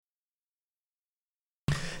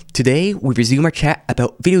Today, we resume our chat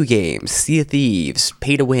about video games, Sea of Thieves,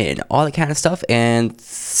 Pay to Win, all that kind of stuff, and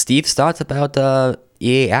Steve's thoughts about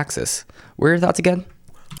EA Access. What are your thoughts again?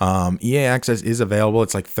 EA Access is available.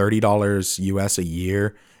 It's like $30 US a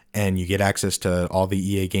year, and you get access to all the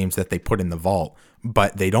EA games that they put in the vault.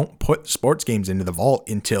 But they don't put sports games into the vault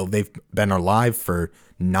until they've been alive for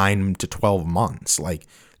 9 to 12 months.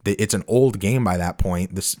 It's an old game by that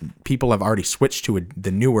point. People have already switched to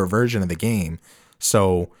the newer version of the game.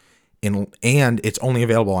 And it's only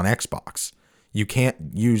available on Xbox. You can't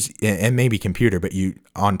use, and maybe computer, but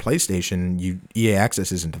on PlayStation, EA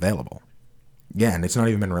Access isn't available. Yeah, and it's not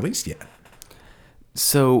even been released yet.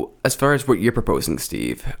 So, as far as what you're proposing,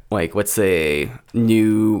 Steve, let's say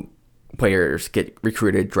new players get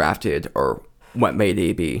recruited, drafted, or what may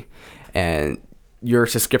they be, and your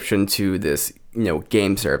subscription to this,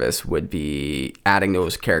 game service would be adding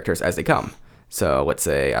those characters as they come. So, let's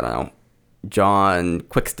say, I don't know, John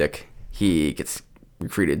Quickstick, he gets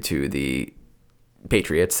recruited to the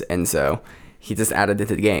Patriots, and so he just added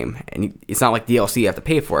into the game. And it's not like DLC you have to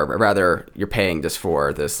pay for, but rather you're paying just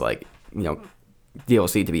for this,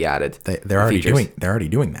 DLC to be added. They're already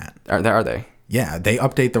doing that. Are they? Yeah, they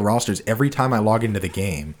update the rosters every time I log into the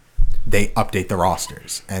game. They update the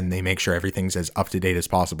rosters and they make sure everything's as up to date as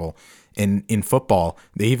possible. In football,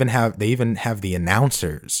 they even have the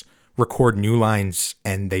announcers record new lines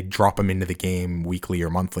and they drop them into the game weekly or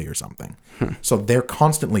monthly or something. So they're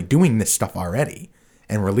constantly doing this stuff already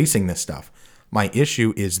and releasing this stuff. My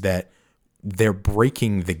issue is that they're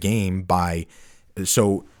breaking the game by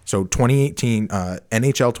so 2018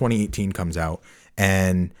 NHL 2018 comes out,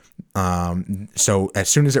 and so as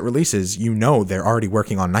soon as it releases, they're already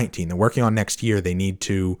working on 19. They're working on next year. They need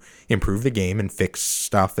to improve the game and fix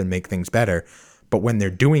stuff and make things better. But when they're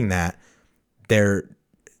doing that, they're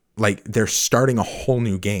starting a whole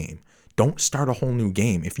new game. Don't start a whole new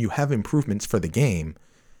game. If you have improvements for the game,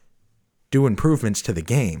 do improvements to the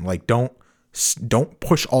game. Don't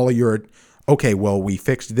push all of your, okay, well, we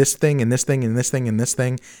fixed this thing and this thing and this thing and this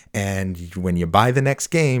thing, and when you buy the next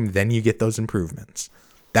game, then you get those improvements.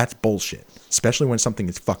 That's bullshit, especially when something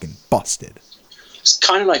is fucking busted. It's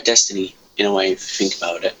kind of like Destiny, in a way, if you think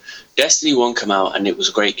about it. Destiny 1 came out, and it was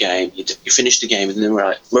a great game. You finished the game, and then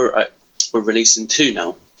we're releasing 2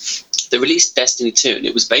 now. They released Destiny 2, and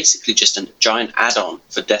it was basically just a giant add-on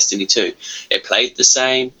for Destiny 2. It played the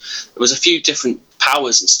same. There was a few different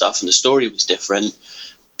powers and stuff, and the story was different,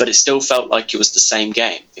 but it still felt like it was the same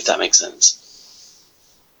game, if that makes sense.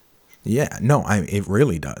 Yeah, no, it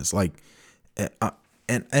really does.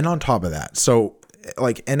 And on top of that, so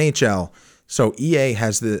NHL, so EA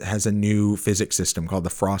has a new physics system called the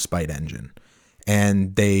Frostbite engine,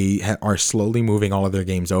 and they are slowly moving all of their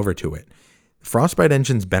games over to it. Frostbite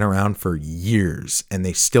engine's been around for years, and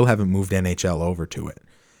they still haven't moved NHL over to it.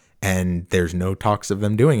 And there's no talks of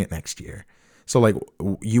them doing it next year. So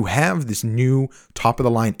you have this new top of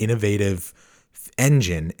the line innovative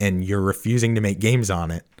engine, and you're refusing to make games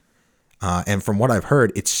on it. And from what I've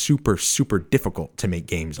heard, it's super, super difficult to make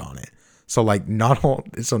games on it. So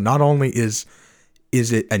not only is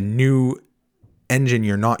it a new engine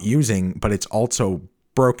you're not using, but it's also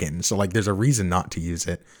broken. So there's a reason not to use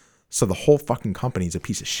it. So the whole fucking company is a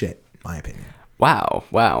piece of shit, in my opinion. Wow.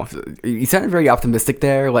 You sounded very optimistic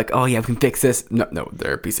there. Oh yeah, we can fix this. No,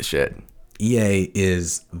 they're a piece of shit. EA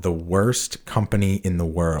is the worst company in the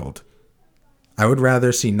world. I would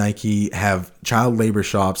rather see Nike have child labor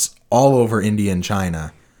shops all over India and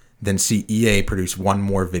China than see EA produce one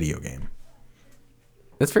more video game.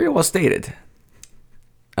 That's very well stated.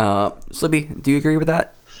 Slippy, do you agree with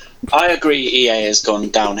that? I agree EA has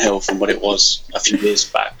gone downhill from what it was a few years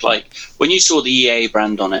back. When you saw the EA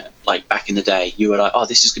brand on it, back in the day, you were like, oh,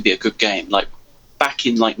 this is going to be a good game. Back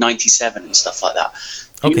in 97 and stuff like that.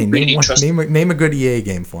 Okay, name a good EA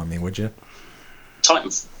game for me, would you?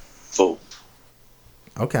 Titanfall.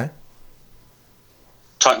 Okay.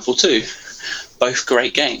 Titanfall 2. Both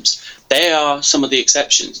great games. They are some of the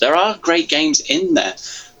exceptions. There are great games in there.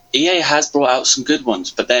 EA has brought out some good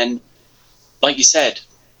ones, but then, like you said,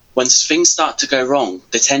 when things start to go wrong,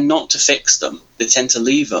 they tend not to fix them. They tend to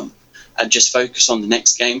leave them and just focus on the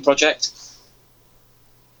next game project.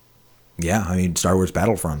 Yeah, Star Wars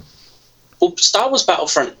Battlefront. Well, Star Wars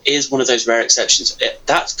Battlefront is one of those rare exceptions.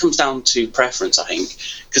 That comes down to preference, I think.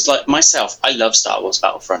 Because, myself, I love Star Wars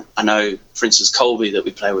Battlefront. I know, for instance, Colby that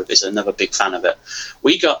we play with is another big fan of it.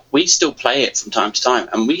 We still play it from time to time,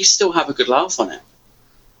 and we still have a good laugh on it.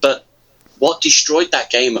 But what destroyed that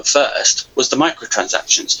game at first was the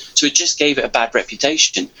microtransactions. So it just gave it a bad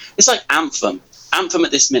reputation. It's like Anthem. Anthem at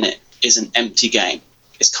this minute is an empty game.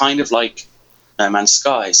 It's kind of like No Man's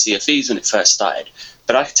Sky, Sea of Thieves when it first started.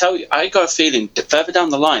 But I can tell you, I got a feeling that further down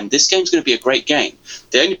the line, this game's going to be a great game.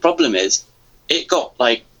 The only problem is, it got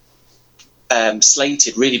like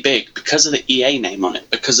slated really big because of the EA name on it,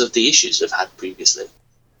 because of the issues they've had previously.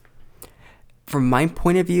 From my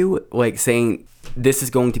point of view, like saying this is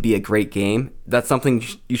going to be a great game, that's something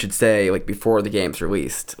you should say like before the game's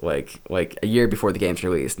released, like a year before the game's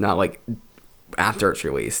released, not like after it's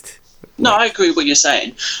released. No, I agree with what you're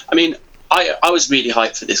saying. I mean, I was really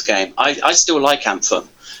hyped for this game. I still like Anthem,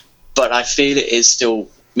 but I feel it is still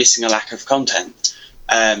missing a lack of content.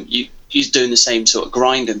 You're doing the same sort of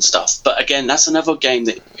grind and stuff. But again, that's another game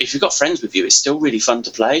that if you've got friends with you, it's still really fun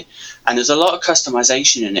to play. And there's a lot of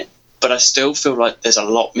customization in it, but I still feel like there's a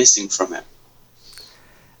lot missing from it.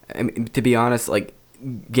 I mean, to be honest, like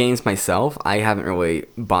games myself, I haven't really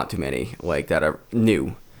bought too many like that are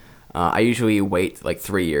new. I usually wait like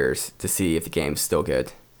 3 years to see if the game's still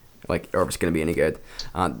good, like or if it's gonna be any good.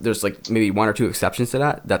 There's like maybe 1 or 2 exceptions to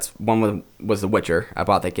that. That's one was The Witcher. I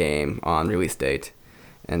bought that game on release date,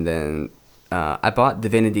 and then I bought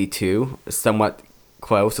Divinity 2, somewhat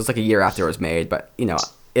close. It's like a year after it was made, but you know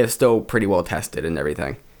it's still pretty well tested and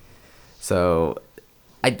everything. So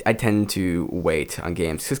I tend to wait on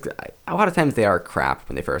games because a lot of times they are crap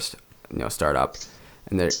when they first start up.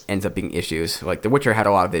 And there ends up being issues. Like The Witcher had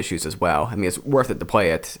a lot of issues as well. I mean, it's worth it to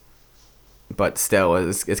play it, but still,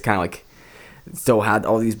 it's kind of like it still had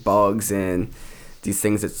all these bugs and these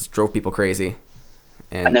things that drove people crazy.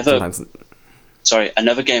 And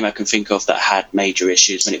another game I can think of that had major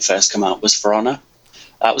issues when it first came out was For Honor.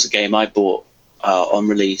 That was a game I bought on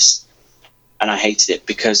release, and I hated it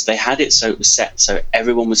because they had it so it was set so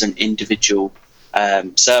everyone was an individual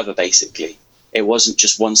server basically. It wasn't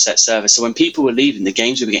just one set server. So when people were leaving, the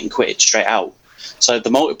games were getting quitted straight out. So the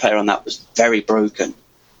multiplayer on that was very broken,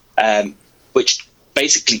 which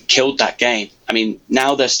basically killed that game. I mean,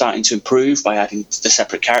 now they're starting to improve by adding the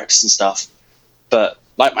separate characters and stuff. But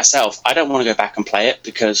like myself, I don't want to go back and play it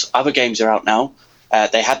because other games are out now.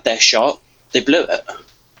 They had their shot. They blew it.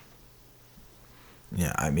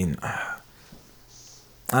 Yeah, I mean,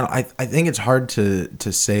 I think it's hard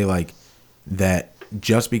to say like that.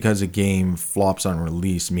 Just because a game flops on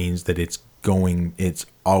release means that it's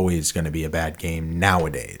always going to be a bad game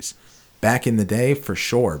nowadays. Back in the day, for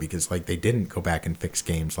sure, because like they didn't go back and fix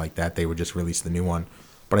games like that. They would just release the new one.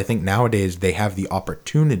 But I think nowadays they have the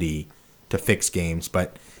opportunity to fix games.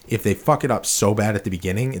 But if they fuck it up so bad at the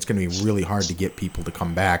beginning, it's going to be really hard to get people to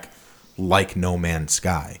come back like No Man's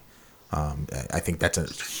Sky. I think that's a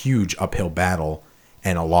huge uphill battle.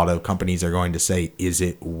 And a lot of companies are going to say, is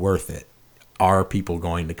it worth it? Are people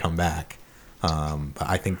going to come back? But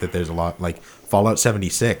I think that there's a lot like Fallout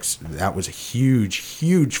 76. That was a huge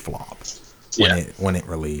flop when it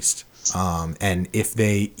released. And if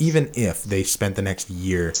they spent the next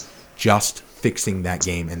year just fixing that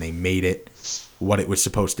game and they made it what it was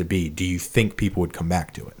supposed to be, do you think people would come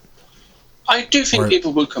back to it? I do think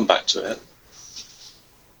people would come back to it.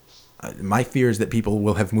 My fear is that people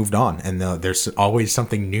will have moved on, and there's always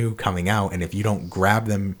something new coming out, and if you don't grab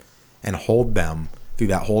them and hold them through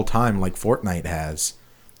that whole time like Fortnite has,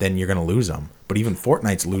 then you're going to lose them. But even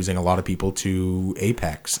Fortnite's losing a lot of people to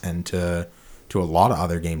Apex and to a lot of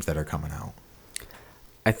other games that are coming out.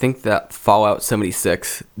 I think that Fallout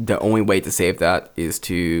 76, the only way to save that is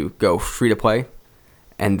to go free to play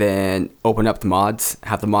and then open up the mods,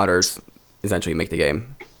 have the modders essentially make the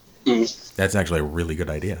game. That's actually a really good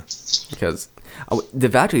idea. Because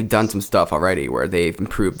they've actually done some stuff already where they've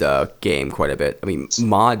improved the game quite a bit. I mean,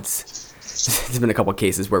 mods, there's been a couple of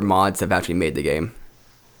cases where mods have actually made the game.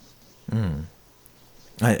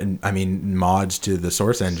 I mean, mods to the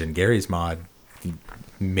Source engine. Gary's mod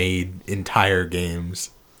made entire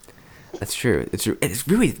games. That's true. It's true. It's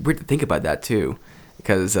really weird to think about that, too.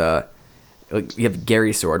 Because you have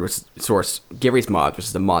Gary's Sword, which is Gary's mod, which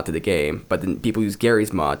is the mod to the game, but then people use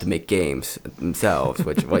Gary's mod to make games themselves,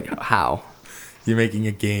 which, like, how? You're making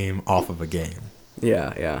a game off of a game.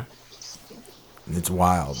 Yeah. It's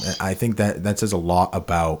wild. I think that says a lot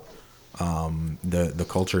about the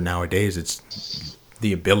culture nowadays. It's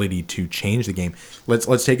the ability to change the game.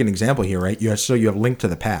 Let's take an example here, right? You have Link to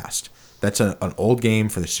the Past. That's an old game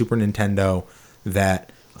for the Super Nintendo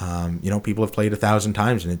that people have played 1,000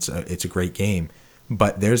 times, and it's a great game.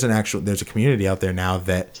 But there's a community out there now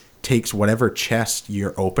that takes whatever chest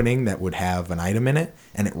you're opening that would have an item in it,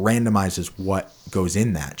 and it randomizes what goes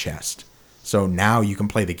in that chest. So now you can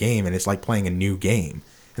play the game, and it's like playing a new game.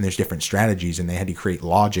 And there's different strategies, and they had to create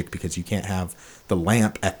logic because you can't have the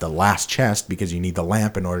lamp at the last chest because you need the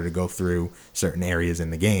lamp in order to go through certain areas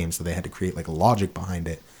in the game. So they had to create like a logic behind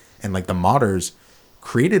it. And like the modders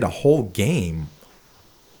created a whole game,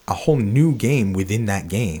 a whole new game within that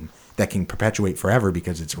game that can perpetuate forever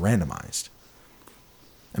because it's randomized.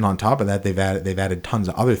 And on top of that, they've added tons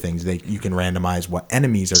of other things. You can randomize what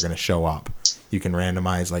enemies are going to show up. You can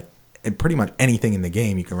randomize like pretty much anything in the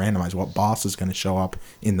game. You can randomize what boss is going to show up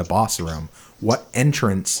in the boss room. What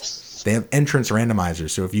entrance. They have entrance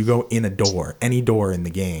randomizers. So if you go in a door, any door in the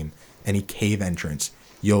game, any cave entrance,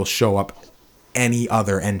 you'll show up any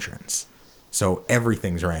other entrance. So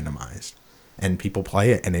everything's randomized, and people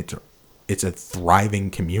play it, and it's a thriving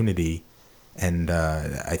community. And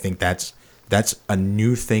I think that's a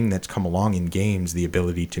new thing that's come along in games, the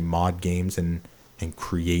ability to mod games and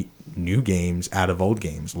create new games out of old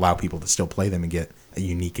games, allow people to still play them and get a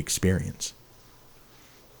unique experience.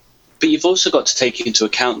 But you've also got to take into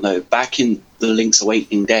account, though, back in the Link's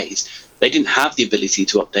Awakening days, they didn't have the ability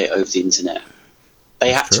to update over the internet.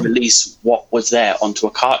 They had to release what was there onto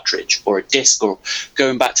a cartridge or a disc, or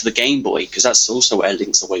going back to the Game Boy, because that's also where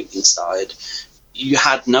Link's Awakening started. You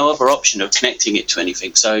had no other option of connecting it to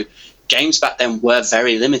anything. So games back then were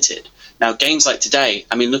very limited. Now, games like today,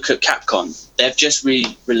 I mean, look at Capcom. They've just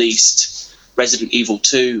released Resident Evil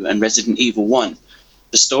 2 and Resident Evil 1.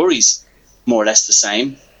 The story's more or less the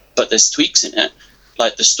same, but there's tweaks in it.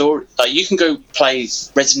 Like the story, like you can go play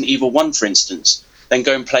Resident Evil 1, for instance, then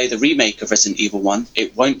go and play the remake of Resident Evil 1.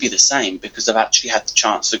 It won't be the same because they've actually had the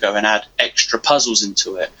chance to go and add extra puzzles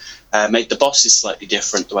into it, made the bosses slightly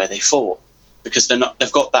different the way they fought, because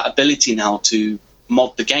they've got that ability now to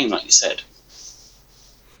mod the game, like you said.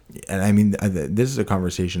 And I mean, this is a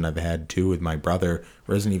conversation I've had too with my brother.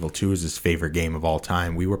 Resident Evil 2 is his favorite game of all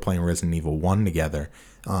time. We were playing Resident Evil 1 together.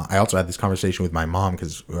 I also had this conversation with my mom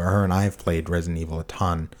because her and I have played Resident Evil a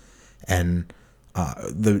ton. And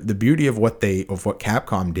the beauty of what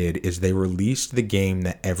Capcom did is they released the game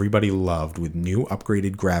that everybody loved with new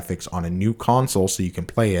upgraded graphics on a new console, so you can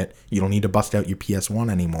play it. You don't need to bust out your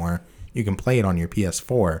PS1 anymore. You can play it on your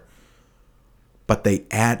PS4. But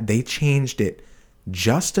they changed it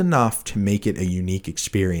just enough to make it a unique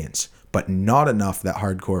experience, but not enough that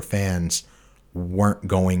hardcore fans weren't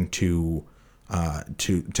going to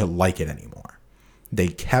like it anymore. They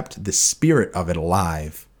kept the spirit of it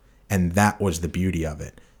alive, and that was the beauty of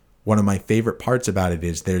it. One of my favorite parts about it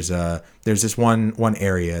is there's this one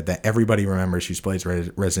area that everybody remembers who plays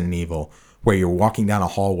Resident Evil, where you're walking down a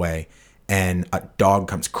hallway and a dog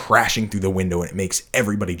comes crashing through the window and it makes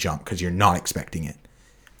everybody jump because you're not expecting it.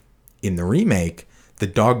 In the remake, the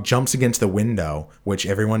dog jumps against the window, which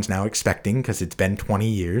everyone's now expecting because it's been 20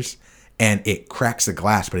 years, and it cracks the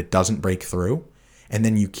glass, but it doesn't break through. And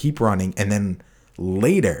then you keep running, and then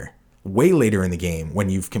later, way later in the game, when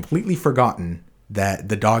you've completely forgotten that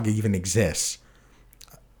the dog even exists,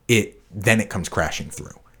 then it comes crashing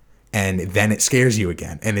through. And then it scares you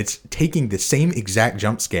again. And it's taking the same exact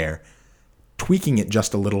jump scare, tweaking it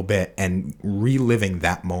just a little bit, and reliving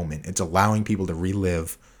that moment. It's allowing people to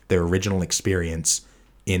relive their original experience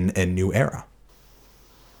in a new era.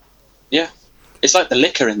 Yeah. It's like the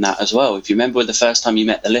liquor in that as well. If you remember the first time you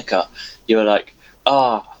met the liquor, you were like,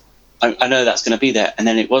 I know that's going to be there. And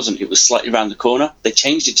then it wasn't. It was slightly around the corner. They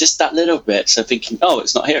changed it just that little bit. So thinking,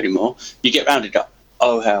 it's not here anymore. You get rounded up.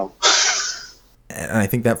 Oh, hell. And I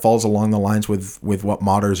think that falls along the lines with what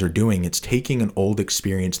modders are doing. It's taking an old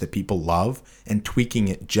experience that people love and tweaking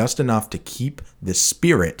it just enough to keep the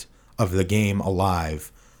spirit of the game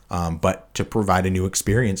alive, but to provide a new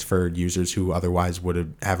experience for users who otherwise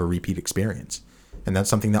would have a repeat experience. And that's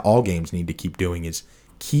something that all games need to keep doing, is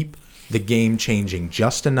keep the game changing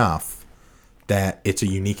just enough that it's a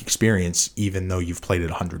unique experience, even though you've played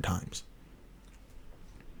it 100 times.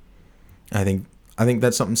 I think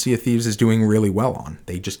that's something Sea of Thieves is doing really well on.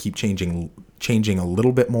 They just keep changing a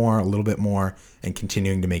little bit more, and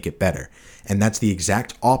continuing to make it better. And that's the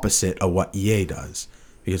exact opposite of what EA does.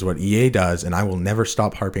 Because what EA does, and I will never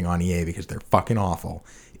stop harping on EA because they're fucking awful,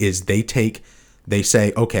 is they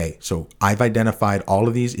say, okay, so I've identified all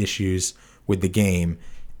of these issues with the game,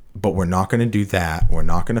 but we're not going to do that. We're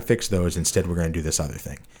not going to fix those. Instead, we're going to do this other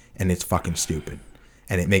thing. And it's fucking stupid.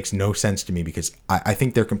 And it makes no sense to me because I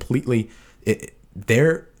think they're completely...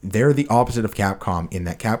 They're the opposite of Capcom in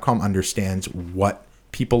that Capcom understands what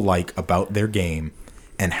people like about their game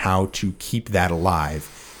and how to keep that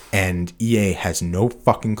alive. And EA has no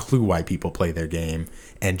fucking clue why people play their game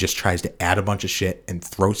and just tries to add a bunch of shit and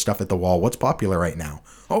throw stuff at the wall. What's popular right now?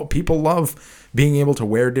 Oh, people love being able to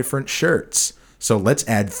wear different shirts. So let's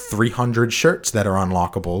add 300 shirts that are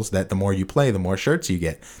unlockables, that the more you play, the more shirts you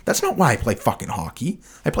get. That's not why I play fucking hockey.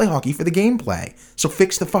 I play hockey for the gameplay. So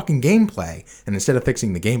fix the fucking gameplay. And instead of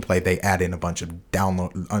fixing the gameplay, they add in a bunch of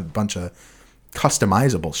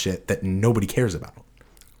customizable shit that nobody cares about.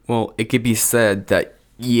 Well, it could be said that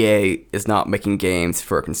EA is not making games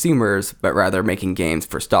for consumers, but rather making games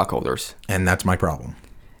for stockholders. And that's my problem.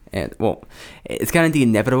 And well, it's kind of the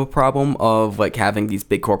inevitable problem of like having these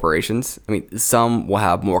big corporations. I mean, some will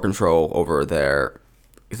have more control over their,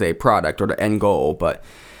 say, product or the end goal, but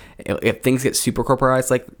if things get super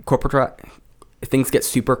corporatized, if things get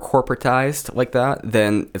super corporatized like that,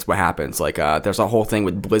 then it's what happens. Like, there's a whole thing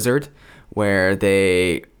with Blizzard where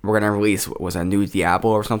they were gonna release a new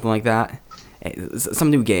Diablo or something like that,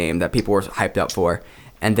 some new game that people were hyped up for,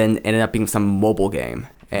 and then ended up being some mobile game.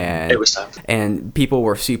 And It was tough. and people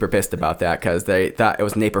were super pissed about that because they thought it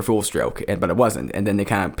was an April Fool's joke, but it wasn't. And then they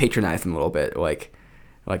kind of patronized them a little bit, like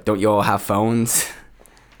don't you all have phones?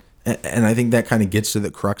 And I think that kind of gets to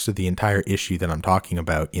the crux of the entire issue that I'm talking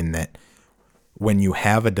about, in that when you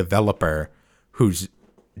have a developer who's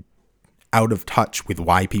out of touch with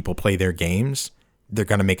why people play their games, they're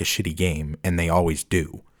going to make a shitty game, and they always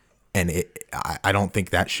do. And I don't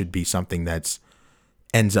think that should be something that's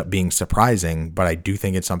ends up being surprising, but I do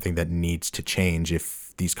think it's something that needs to change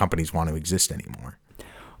if these companies want to exist anymore.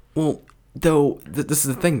 Well, though, this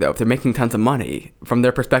is the thing, though. If they're making tons of money, from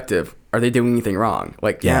their perspective, are they doing anything wrong?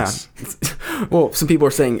 Like, Yes. yeah. Well, some people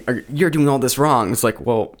are saying, you're doing all this wrong. It's like,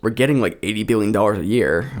 well, we're getting like $80 billion a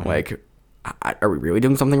year. Mm-hmm. Like, are we really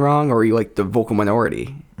doing something wrong? Or are you like the vocal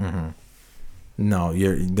minority? Mm-hmm. No,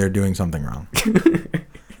 they're doing something wrong.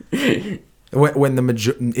 When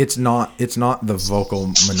it's not the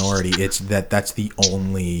vocal minority, it's that's the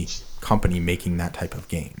only company making that type of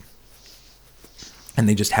game, and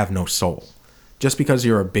they just have no soul. Just because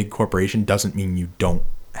you're a big corporation doesn't mean you don't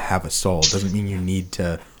have a soul. Doesn't mean you need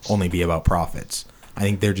to only be about profits. I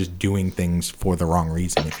think they're just doing things for the wrong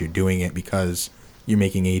reason. If you're doing it because you're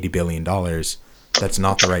making $80 billion, that's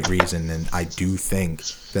not the right reason, and I do think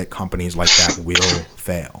that companies like that will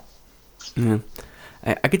fail. Yeah.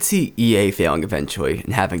 I could see EA failing eventually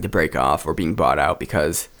and having to break off or being bought out,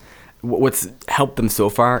 because what's helped them so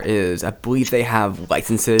far is I believe they have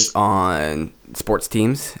licenses on sports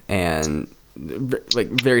teams and like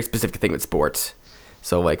very specific thing with sports.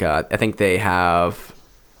 So like I think they have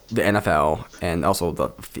the NFL and also the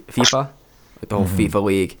FIFA, like the whole FIFA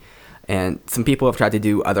league, and some people have tried to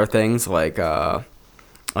do other things like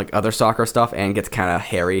other soccer stuff, and gets kind of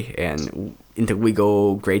hairy and into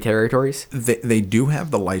legal gray territories. They do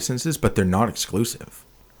have the licenses, but they're not exclusive.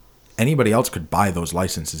 Anybody else could buy those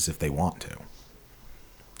licenses if they want to.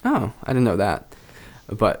 Oh, I didn't know that.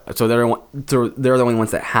 But so they're the only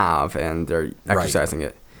ones that have, and they're exercising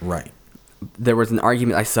it. Right. There was an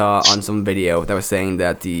argument I saw on some video that was saying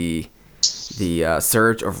that the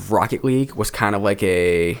surge of Rocket League was kind of like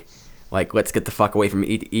let's get the fuck away from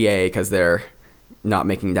EA because they're not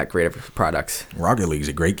making that great of products. Rocket League is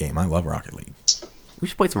a great game. I love Rocket League. We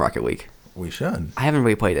should play some Rocket League. We should. I haven't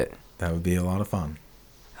really played it. That would be a lot of fun.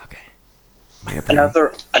 Okay.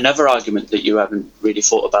 Another argument that you haven't really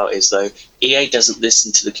thought about is, though, EA doesn't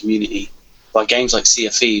listen to the community. But games like Sea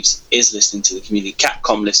of Thieves is listening to the community.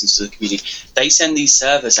 Capcom listens to the community. They send these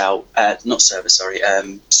surveys out.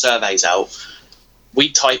 Surveys out. We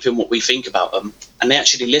type in what we think about them, and they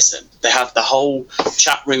actually listen. They have the whole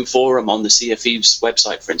chat room forum on the Sea of Thieves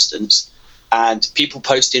website, for instance, and people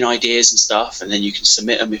posting ideas and stuff, and then you can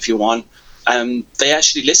submit them if you want. They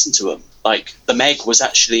actually listen to them. Like, the Meg was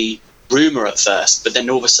actually rumor at first, but then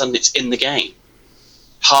all of a sudden it's in the game.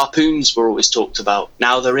 Harpoons were always talked about.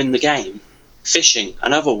 Now they're in the game. Fishing,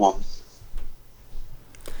 another one.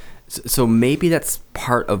 So maybe that's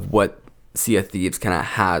part of what Sea of Thieves kind of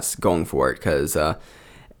has going for it, because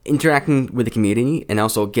interacting with the community and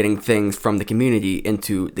also getting things from the community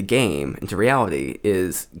into the game, into reality,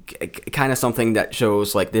 is kind of something that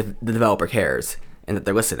shows like the developer cares and that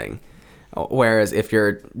they're listening. Whereas if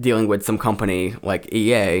you're dealing with some company like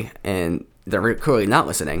EA and they're clearly not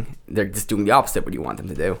listening, they're just doing the opposite of what you want them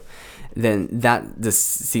to do, then that just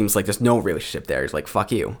seems like there's no relationship there. It's like,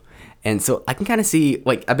 fuck you. And so I can kind of see,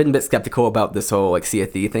 like, I've been a bit skeptical about this whole, like, Sea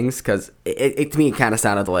of Thieves things, because it to me, it kind of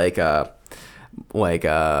sounded like that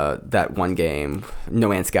one game, No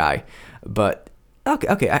Man's Sky. But,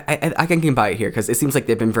 okay, I can get by it here, because it seems like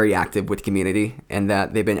they've been very active with the community, and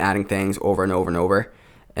that they've been adding things over and over and over,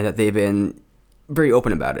 and that they've been very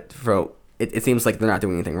open about it. So it seems like they're not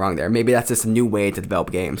doing anything wrong there. Maybe that's just a new way to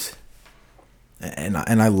develop games. And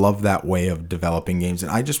I love that way of developing games.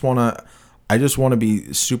 And I just want to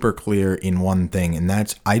be super clear in one thing, and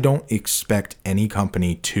that's I don't expect any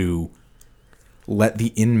company to let the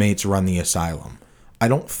inmates run the asylum. I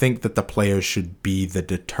don't think that the players should be the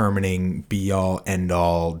determining be-all,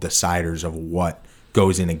 end-all deciders of what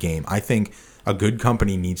goes in a game. I think a good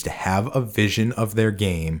company needs to have a vision of their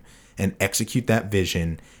game and execute that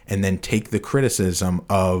vision, and then take the criticism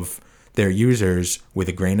of their users with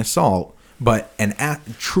a grain of salt, but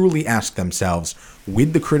truly ask themselves,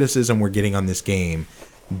 with the criticism we're getting on this game,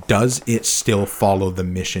 does it still follow the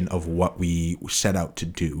mission of what we set out to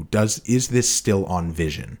do? Is this still on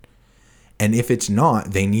vision? And if it's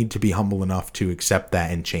not, they need to be humble enough to accept that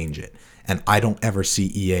and change it. And I don't ever see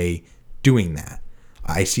EA doing that.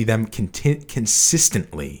 I see them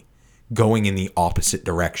consistently going in the opposite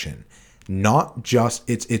direction. Not just,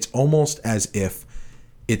 it's almost as if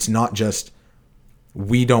it's not just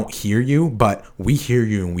we don't hear you, but we hear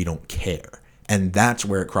you and we don't care. And that's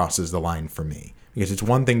where it crosses the line for me. Because it's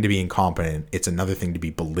one thing to be incompetent, it's another thing to be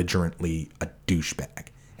belligerently a douchebag.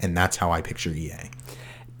 And that's how I picture EA.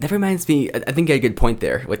 That reminds me, I think you had a good point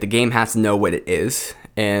there. Like, the game has to know what it is.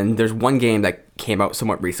 And there's one game that came out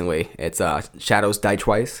somewhat recently. It's Shadows Die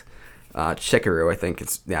Twice. Shikaru, I think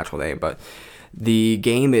it's the actual name. But the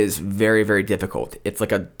game is very, very difficult. It's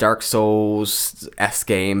like a Dark Souls-esque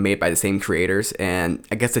game made by the same creators. And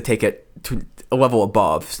I guess to take it to a level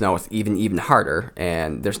above, so now it's even harder.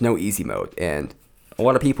 And there's no easy mode. And a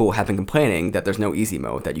lot of people have been complaining that there's no easy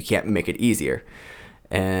mode, that you can't make it easier.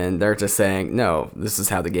 And they're just saying, no, this is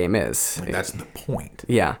how the game is. Like, that's the point.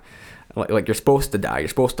 Yeah. Like, you're supposed to die. You're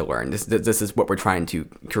supposed to learn. This is what we're trying to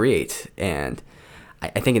create. And I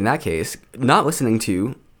think in that case, not listening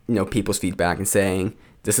to people's feedback and saying,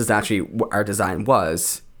 this is actually what our design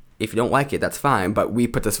was. If you don't like it, that's fine. But we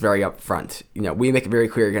put this very up front. We make it very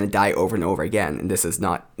clear you're going to die over and over again. And this is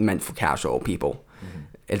not meant for casual people.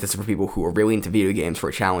 This is for people who are really into video games,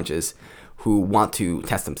 for challenges, who want to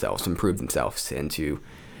test themselves, to improve themselves, and to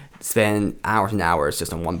spend hours and hours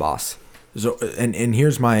just on one boss. So, and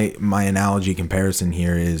here's my analogy comparison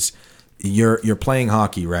here is you're playing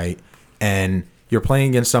hockey, right? And you're playing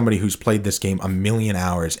against somebody who's played this game a million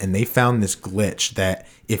hours, and they found this glitch that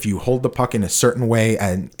if you hold the puck in a certain way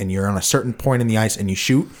and you're on a certain point in the ice and you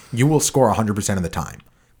shoot, you will score 100% of the time.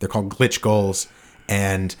 They're called glitch goals,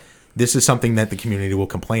 and this is something that the community will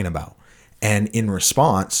complain about. And in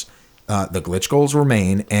response, the glitch goals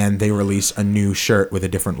remain, and they release a new shirt with a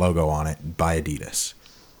different logo on it by Adidas.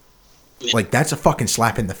 Like, that's a fucking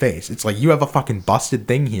slap in the face. It's like, you have a fucking busted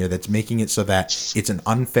thing here that's making it so that it's an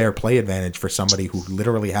unfair play advantage for somebody who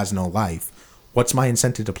literally has no life. What's my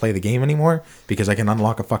incentive to play the game anymore? Because I can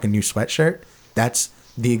unlock a fucking new sweatshirt? That's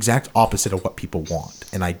the exact opposite of what people want,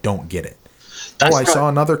 and I don't get it. I saw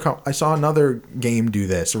another game do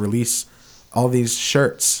this, release all these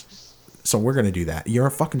shirts. So we're going to do that. You're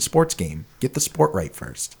a fucking sports game. Get the sport right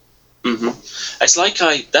first. Mm-hmm. It's like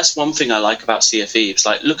that's one thing I like about Sea of Thieves.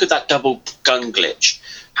 Like, look at that double gun glitch.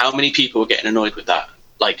 How many people were getting annoyed with that,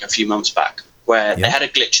 like, a few months back, where they had a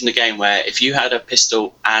glitch in the game where if you had a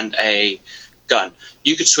pistol and a gun,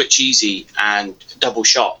 you could switch easy and double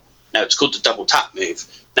shot. Now, it's called the double tap move.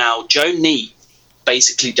 Now, Joe Neat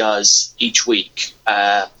basically does each week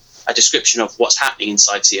a description of what's happening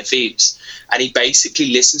inside Sea of Thieves. And he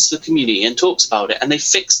basically listens to the community and talks about it, and they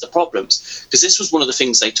fix the problems. Because this was one of the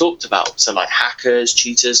things they talked about. So, like, hackers,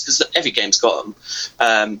 cheaters, because every game's got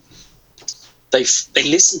them. They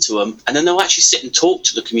listen to them, and then they'll actually sit and talk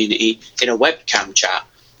to the community in a webcam chat,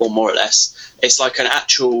 or more or less. It's like an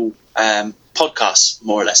actual podcast,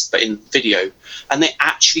 more or less, but in video. And they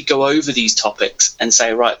actually go over these topics and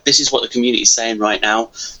say, right, this is what the community is saying right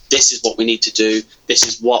now. This is what we need to do. This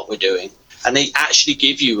is what we're doing. And they actually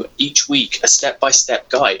give you each week a step-by-step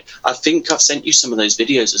guide. I think I've sent you some of those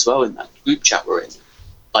videos as well in that group chat we're in.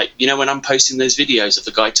 Like, when I'm posting those videos of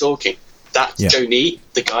the guy talking, that's Joe Neat,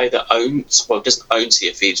 the guy that doesn't own Sea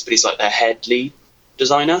of Thieves, but he's like their head lead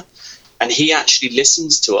designer. And he actually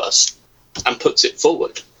listens to us and puts it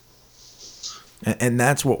forward. And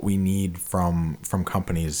that's what we need from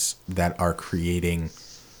companies that are creating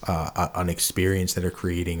an experience, that are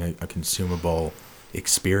creating a consumable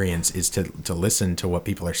experience, is to listen to what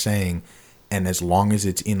people are saying, and as long as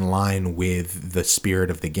it's in line with the spirit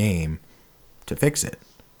of the game, to fix it,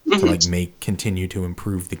 to continue to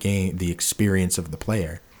improve the game, the experience of the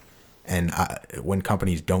player. And when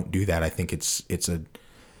companies don't do that, I think it's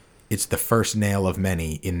the first nail of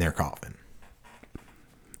many in their coffin.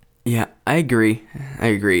 Yeah, I agree.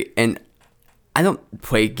 And I don't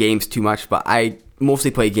play games too much, but I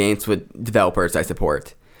mostly play games with developers I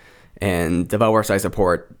support. And developers I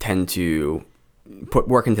support tend to put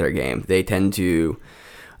work into their game. They tend to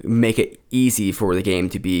make it easy for the game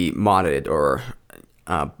to be modded or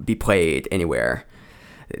be played anywhere.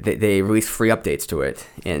 They release free updates to it,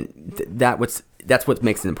 and that's what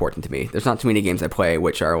makes it important to me. There's not too many games I play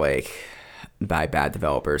which are like by bad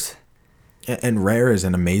developers. And Rare is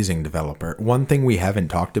an amazing developer. One thing we haven't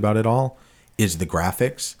talked about at all is the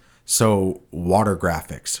graphics. So water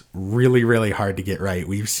graphics, really, really hard to get right.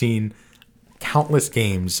 We've seen countless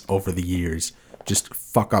games over the years just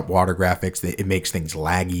fuck up water graphics. It makes things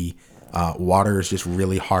laggy. Water is just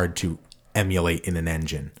really hard to emulate in an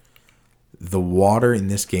engine. The water in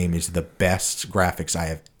this game is the best graphics I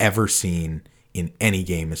have ever seen in any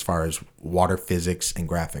game as far as water physics and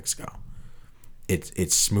graphics go.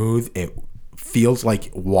 It's smooth. It feels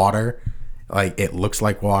like water. Like, it looks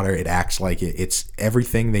like water. It acts like it. It's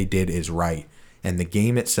everything they did is right. And the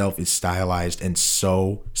game itself is stylized and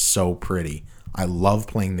so pretty. I love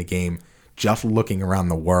playing the game just looking around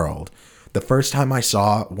the world. The first time I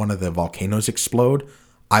saw one of the volcanoes explode,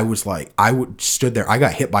 I was like, stood there. I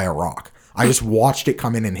got hit by a rock. I just watched it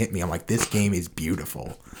come in and hit me. I'm like, this game is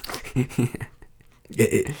beautiful.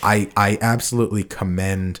 I absolutely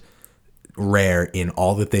commend Rare in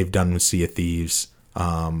all that they've done with Sea of Thieves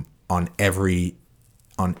on every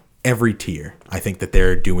tier. I think that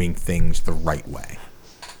they're doing things the right way.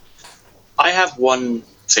 I have one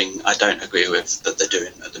thing I don't agree with that they're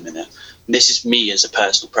doing at the minute. And this is me as a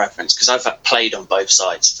personal preference, because I've played on both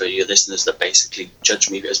sides. For your listeners that basically judge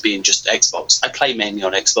me as being just Xbox, I play mainly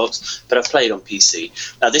on Xbox, but I've played on PC.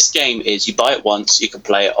 Now, this game is, you buy it once, you can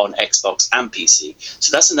play it on Xbox and PC.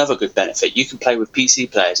 So that's another good benefit. You can play with PC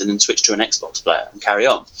players and then switch to an Xbox player and carry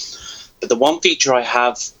on. But the one feature I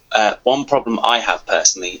have, one problem I have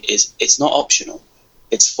personally, is it's not optional.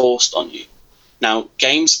 It's forced on you. Now,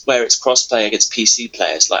 games where it's cross-play against PC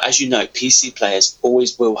players, like, as you know, PC players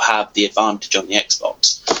always will have the advantage on the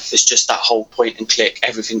Xbox. It's just that whole point and click,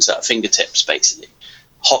 everything's at our fingertips, basically.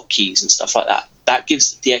 Hotkeys and stuff like that. That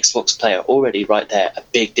gives the Xbox player already right there a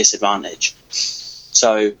big disadvantage.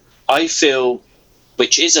 So I feel,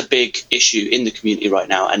 which is a big issue in the community right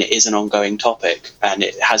now, and it is an ongoing topic, and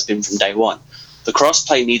it has been from day one, the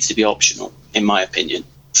cross-play needs to be optional, in my opinion,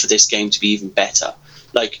 for this game to be even better.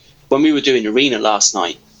 Like, when we were doing Arena last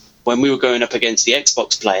night, when we were going up against the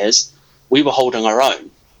Xbox players, we were holding our own.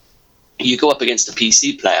 You go up against a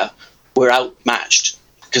PC player, we're outmatched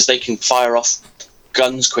because they can fire off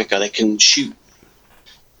guns quicker, they can shoot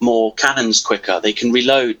more cannons quicker, they can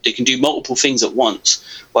reload, they can do multiple things at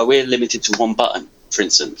once, while we're limited to one button, for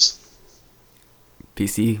instance.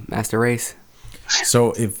 PC Master Race.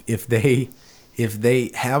 So if they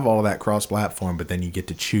have all that cross-platform, but then you get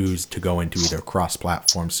to choose to go into either a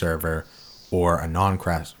cross-platform server or a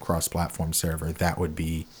non-cross-platform server, that would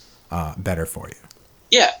be better for you.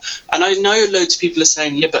 Yeah, and I know loads of people are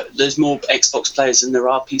saying, yeah, but there's more Xbox players than there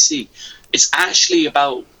are PC. It's actually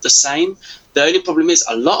about the same. The only problem is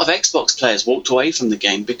a lot of Xbox players walked away from the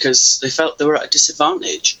game because they felt they were at a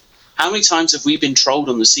disadvantage. How many times have we been trolled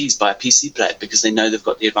on the seas by a PC player because they know they've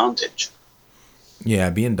got the advantage?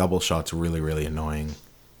 Yeah, being double shot's really, really annoying.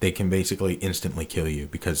 They can basically instantly kill you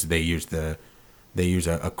because they use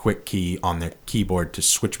a quick key on their keyboard to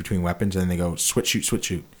switch between weapons, and then they go switch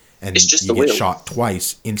shoot, and it's just you get wheel. shot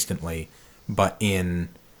twice instantly. But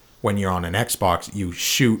when you're on an Xbox, you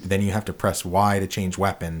shoot, then you have to press Y to change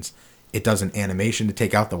weapons. It does an animation to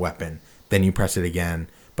take out the weapon, then you press it again.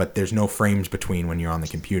 But there's no frames between when you're on the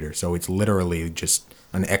computer, so it's literally just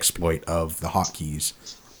an exploit of the hotkeys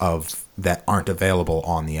that aren't available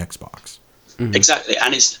on the Xbox. Mm-hmm. Exactly,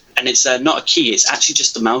 and it's not a key; it's actually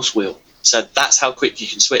just the mouse wheel. So that's how quick you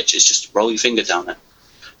can switch. It's just roll your finger down it.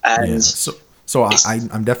 And yeah, so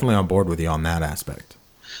I'm definitely on board with you on that aspect.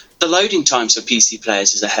 The loading times for PC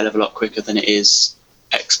players is a hell of a lot quicker than it is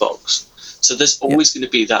Xbox. So there's always going to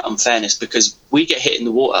be that unfairness because we get hit in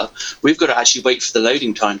the water. We've got to actually wait for the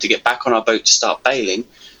loading time to get back on our boat to start bailing.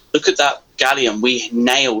 Look at that galleon we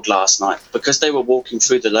nailed last night. Because they were walking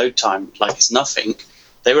through the load time like it's nothing,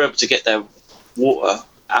 they were able to get their water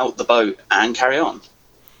out the boat and carry on.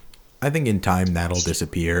 I think in time that'll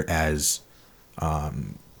disappear as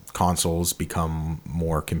consoles become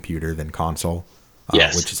more computer than console.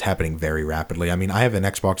 Yes. Which is happening very rapidly. I mean, I have an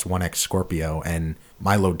Xbox One X Scorpio, and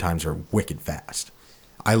my load times are wicked fast.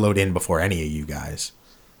 I load in before any of you guys.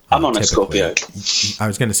 I'm on a Scorpio. I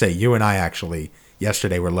was going to say, you and I actually,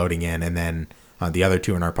 yesterday were loading in, and then the other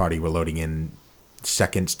two in our party were loading in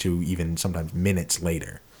seconds to even sometimes minutes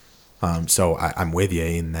later. So I'm with you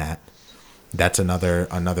in that. That's another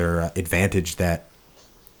advantage that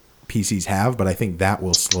PCs have, but I think that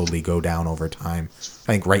will slowly go down over time.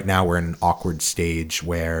 I think right now we're in an awkward stage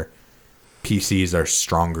where PCs are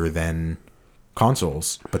stronger than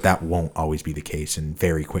consoles, but that won't always be the case, and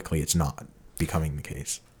very quickly it's not becoming the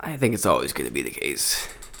case. I think it's always going to be the case.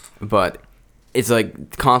 But it's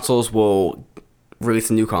like consoles will release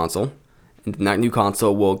a new console, and that new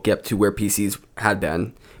console will get to where PCs had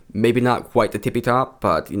been. Maybe not quite the tippy top,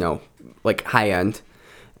 but, like high end.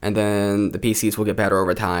 and then the PCs will get better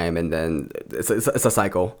over time, and then it's a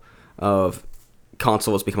cycle of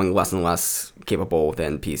consoles becoming less and less capable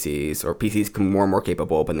than PCs, or PCs becoming more and more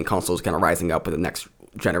capable, but then consoles kind of rising up with the next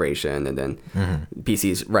generation, and then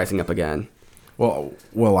PCs rising up again.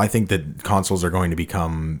 Well, I think that consoles are going to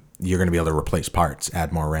become, you're going to be able to replace parts,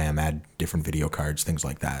 add more RAM, add different video cards, things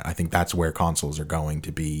like that. I think that's where consoles are going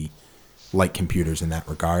to be like computers in that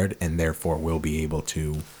regard, and therefore will be able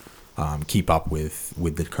to keep up with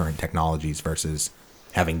the current technologies versus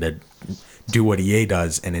having to do what EA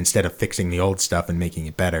does, and instead of fixing the old stuff and making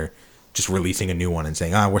it better, just releasing a new one and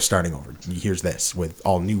saying, we're starting over. Here's this with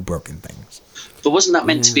all new broken things. But wasn't that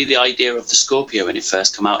meant to be the idea of the Scorpio when it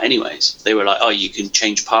first came out anyways? They were like, you can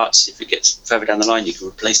change parts. If it gets further down the line, you can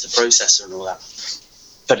replace the processor and all that.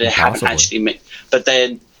 But they haven't actually made... But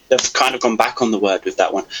then they've kind of gone back on the word with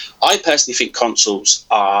that one. I personally think consoles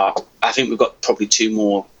are... I think we've got probably 2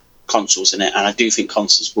 more consoles in it, and I do think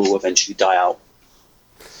consoles will eventually die out.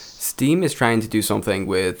 Steam is trying to do something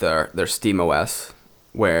with their Steam OS,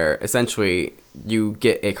 where essentially you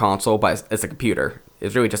get a console, but it's a computer.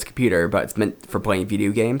 It's really just a computer, but it's meant for playing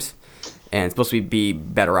video games, and it's supposed to be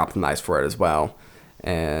better optimized for it as well.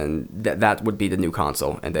 And that would be the new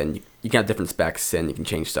console, and then you can have different specs, and you can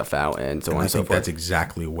change stuff out, and so on and so forth. I think that's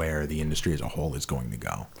exactly where the industry as a whole is going to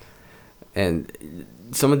go. And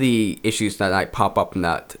some of the issues that might pop up in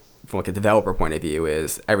that, from like a developer point of view,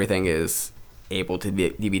 is everything is able to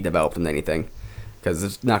be developed in anything. Because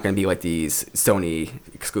it's not going to be like these Sony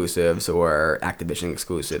exclusives or Activision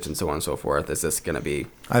exclusives and so on and so forth. It's just going to be...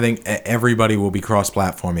 I think everybody will be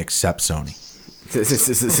cross-platform except Sony.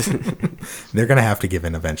 They're going to have to give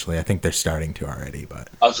in eventually. I think they're starting to already.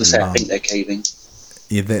 But I was going to say, I think they're caving.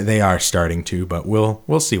 Yeah, they are starting to, but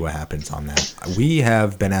we'll see what happens on that. We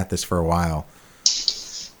have been at this for a while.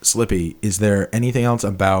 Slippy, is there anything else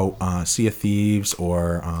about Sea of Thieves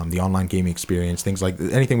or the online gaming experience, things like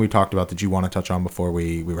anything we talked about that you want to touch on before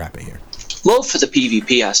we wrap it here? Well, for the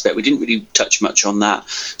PvP aspect, we didn't really touch much on that.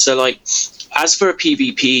 So, as for a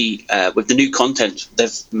PvP, with the new content,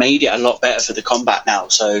 they've made it a lot better for the combat now.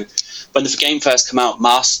 So, when the game first came out,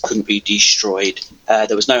 masts couldn't be destroyed.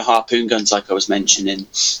 There was no harpoon guns, like I was mentioning,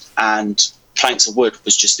 and planks of wood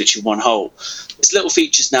was just literally one hole. There's little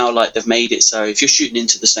features now, like they've made it so if you're shooting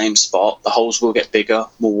into the same spot, the holes will get bigger,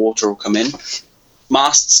 more water will come in.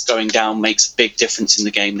 Masts going down makes a big difference in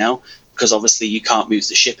the game now, because obviously you can't move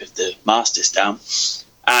the ship if the mast is down.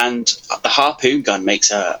 And the harpoon gun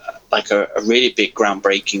makes a really big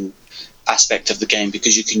groundbreaking aspect of the game,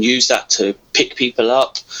 because you can use that to pick people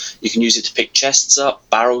up, you can use it to pick chests up,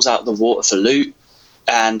 barrels out of the water for loot.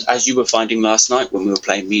 And as you were finding last night when we were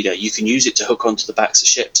playing Mida, you can use it to hook onto the backs of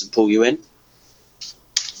ships and pull you in.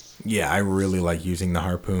 Yeah, I really like using the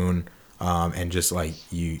harpoon, and just like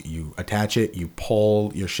you attach it, you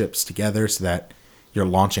pull your ships together so that you're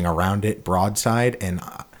launching around it broadside. And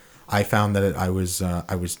I found that I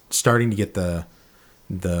was starting to get the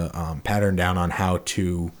pattern down on how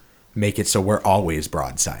to make it so we're always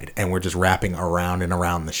broadside and we're just wrapping around and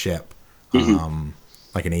around the ship,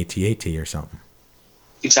 like an AT-AT or something.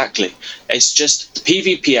 Exactly. It's just the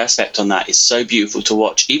PvP aspect on that is so beautiful to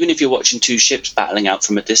watch. Even if you're watching 2 ships battling out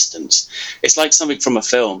from a distance, it's like something from a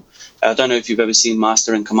film. I don't know if you've ever seen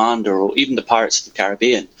Master and Commander or even the Pirates of the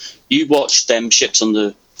Caribbean. You watch them ships on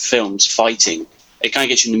the films fighting. It kind of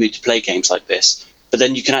gets you in the mood to play games like this. But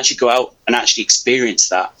then you can actually go out and actually experience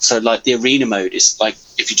that. So like the arena mode is like,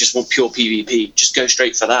 if you just want pure PvP, just go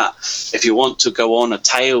straight for that. If you want to go on a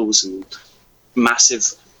Tales and massive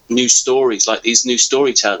new stories, like these new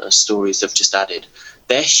storyteller stories they've just added,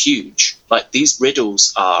 they're huge. Like these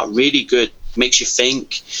riddles are really good, makes you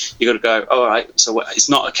think. You got to go, all right, so it's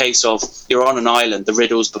not a case of you're on an island. The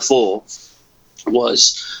riddles before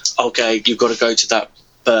was, okay, you've got to go to that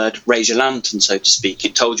bird, raise your lantern, so to speak.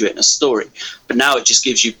 It told you it in a story, but now it just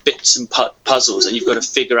gives you bits and puzzles, and you've got to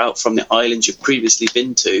figure out from the islands you've previously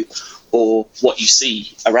been to or what you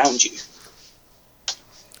see around you.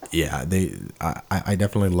 Yeah, I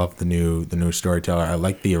definitely love the new storyteller. I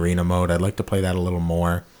like the arena mode. I'd like to play that a little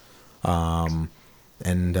more. And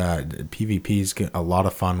PvP's a lot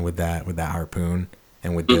of fun with that harpoon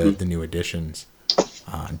and with the new additions.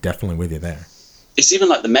 Definitely with you there. It's even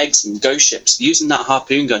like the Megs and ghost ships. Using that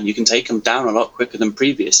harpoon gun, you can take them down a lot quicker than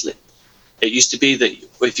previously. It used to be that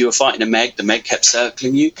if you were fighting a Meg, the Meg kept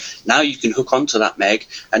circling you. Now you can hook onto that Meg,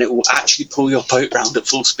 and it will actually pull your boat round at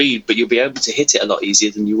full speed, but you'll be able to hit it a lot easier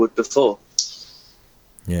than you would before.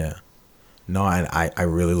 Yeah. No, I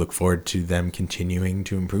really look forward to them continuing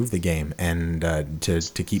to improve the game and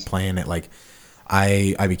to keep playing it. Like,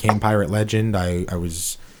 I became Pirate Legend. I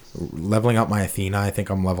was leveling up my Athena. I think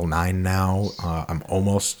I'm level 9 now. I'm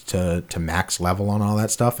almost to max level on all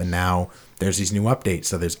that stuff. And now there's these new updates.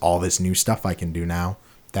 So there's all this new stuff I can do now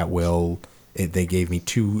that they gave me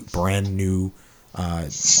 2 brand new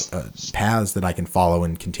paths that I can follow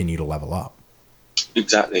and continue to level up.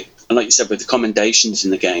 Exactly. And like you said, with the commendations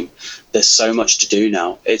in the game, there's so much to do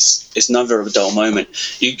now. It's never a dull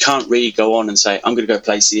moment. You can't really go on and say, I'm going to go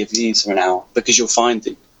play Sea of Thieves for an hour, because you'll find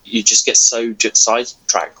that you just get so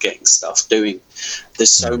sidetracked getting stuff doing.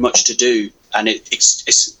 There's so much to do, and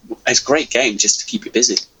it's a great game just to keep you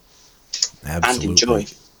busy. Absolutely. And enjoy.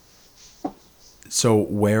 So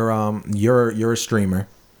where you're a streamer,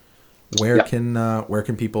 where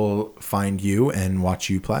can people find you and watch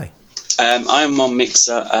you play? I'm on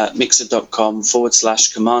Mixer at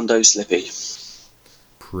mixer.com/Commando Slippy.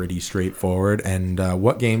 Pretty straightforward. And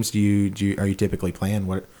what games are you typically playing?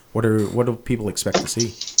 What do people expect to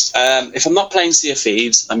see? If I'm not playing Sea of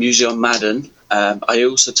Thieves, I'm usually on Madden. I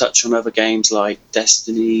also touch on other games like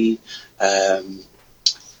Destiny. I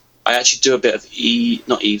actually do a bit of Elite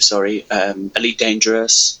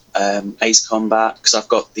Dangerous, Ace Combat, because I've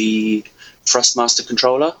got the Thrustmaster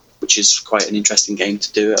controller, which is quite an interesting game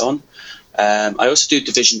to do it on. I also do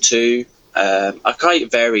Division 2. I'm quite a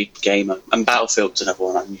varied gamer, and Battlefield's another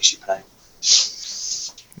one I'm usually playing.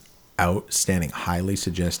 Outstanding. Highly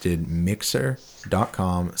suggested.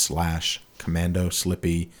 Mixer.com/Commando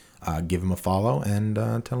Slippy. Give him a follow and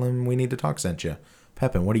tell him We Need to Talk sent you.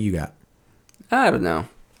 Pepin, what do you got? I don't know.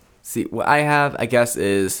 See, what I have, I guess,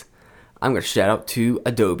 is I'm going to shout out to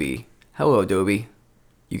Adobe. Hello, Adobe.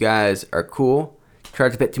 You guys are cool.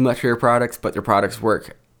 Charge a bit too much for your products, but your products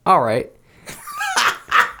work all right.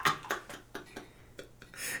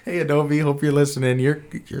 Hey, Adobe, hope you're listening. You're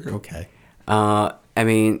okay. I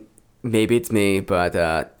mean, maybe it's me, but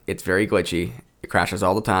it's very glitchy. It crashes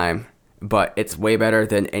all the time, but it's way better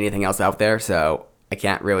than anything else out there, so I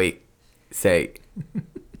can't really say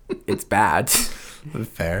it's bad.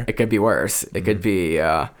 Fair. It could be worse. It could be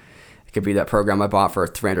that program I bought for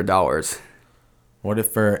 $300. What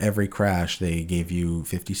if for every crash they gave you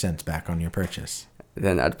 50 cents back on your purchase?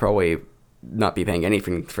 Then I'd probably not be paying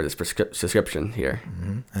anything for this subscription here.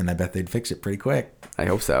 Mm-hmm. And I bet they'd fix it pretty quick. I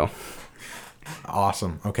hope so.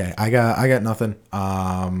 Awesome. Okay, I got nothing.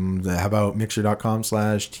 How about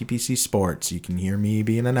mixer.com/TPC Sports? You can hear me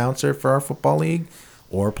be an announcer for our football league,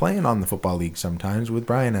 or playing on the football league sometimes with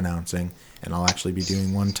Brian announcing. And I'll actually be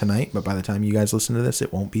doing one tonight, but by the time you guys listen to this,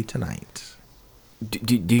 it won't be tonight.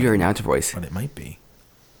 Do your announcer voice. But it might be.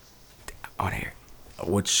 I want to hear.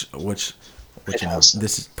 Which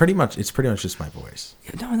this is pretty much just my voice.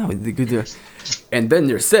 No. And then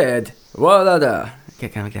they said, okay,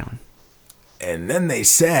 kind of like that one. And then they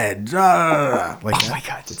said, like oh that. my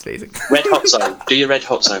God, it's amazing. Red Hot Zone. Do your Red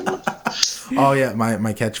Hot Zone one. Oh yeah,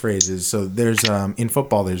 my catchphrase is, so there's in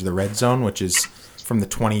football there's the red zone, which is from the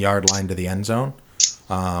 20-yard line to the end zone,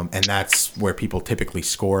 and that's where people typically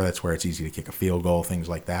score. That's where it's easy to kick a field goal, things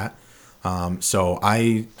like that. So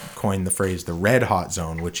I coined the phrase the red hot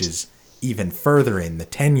zone, which is even further in the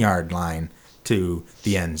 10-yard line to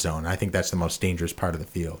the end zone. I think that's the most dangerous part of the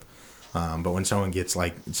field. But when someone gets,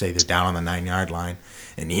 like, say they're down on the 9-yard line,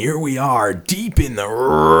 and here we are deep in the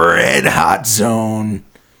red hot zone.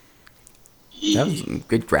 That was some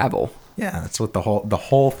good gravel. Yeah, that's what the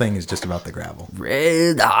whole thing is, just about the gravel.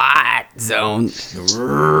 Red hot zone.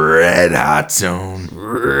 Red hot zone.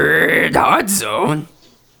 Red hot zone.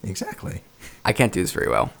 Exactly. I can't do this very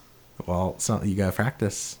well. Well, so you gotta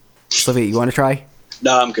practice. Slippy, you want to try?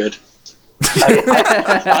 No, I'm good.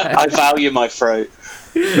 I value my throat.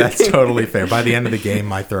 That's totally fair. By the end of the game,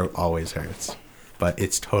 my throat always hurts, but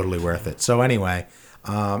it's totally worth it. So anyway,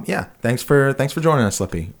 yeah, thanks for joining us,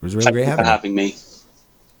 Slippy. It was really great having me.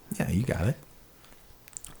 Yeah, you got it.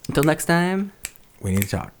 Until next time. We need to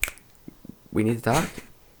talk. We need to talk?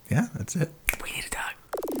 Yeah, that's it. We need to talk.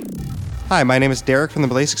 Hi, my name is Derek from The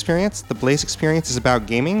Blaze Experience. The Blaze Experience is about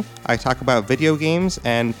gaming. I talk about video games,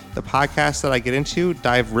 and the podcasts that I get into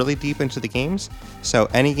dive really deep into the games. So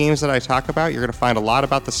any games that I talk about, you're going to find a lot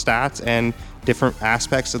about the stats and different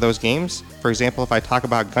aspects of those games. For example, if I talk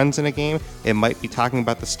about guns in a game, it might be talking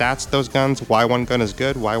about the stats of those guns, why one gun is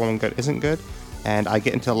good, why one gun isn't good. And I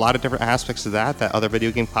get into a lot of different aspects of that other video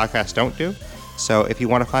game podcasts don't do. So if you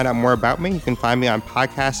want to find out more about me, you can find me on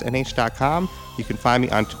podcastnh.com. You can find me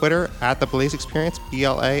on Twitter at The Blaze Experience,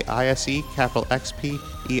 BLAISE, capital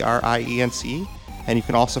XPERIENCE. And you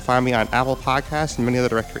can also find me on Apple Podcasts and many other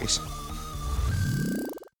directories.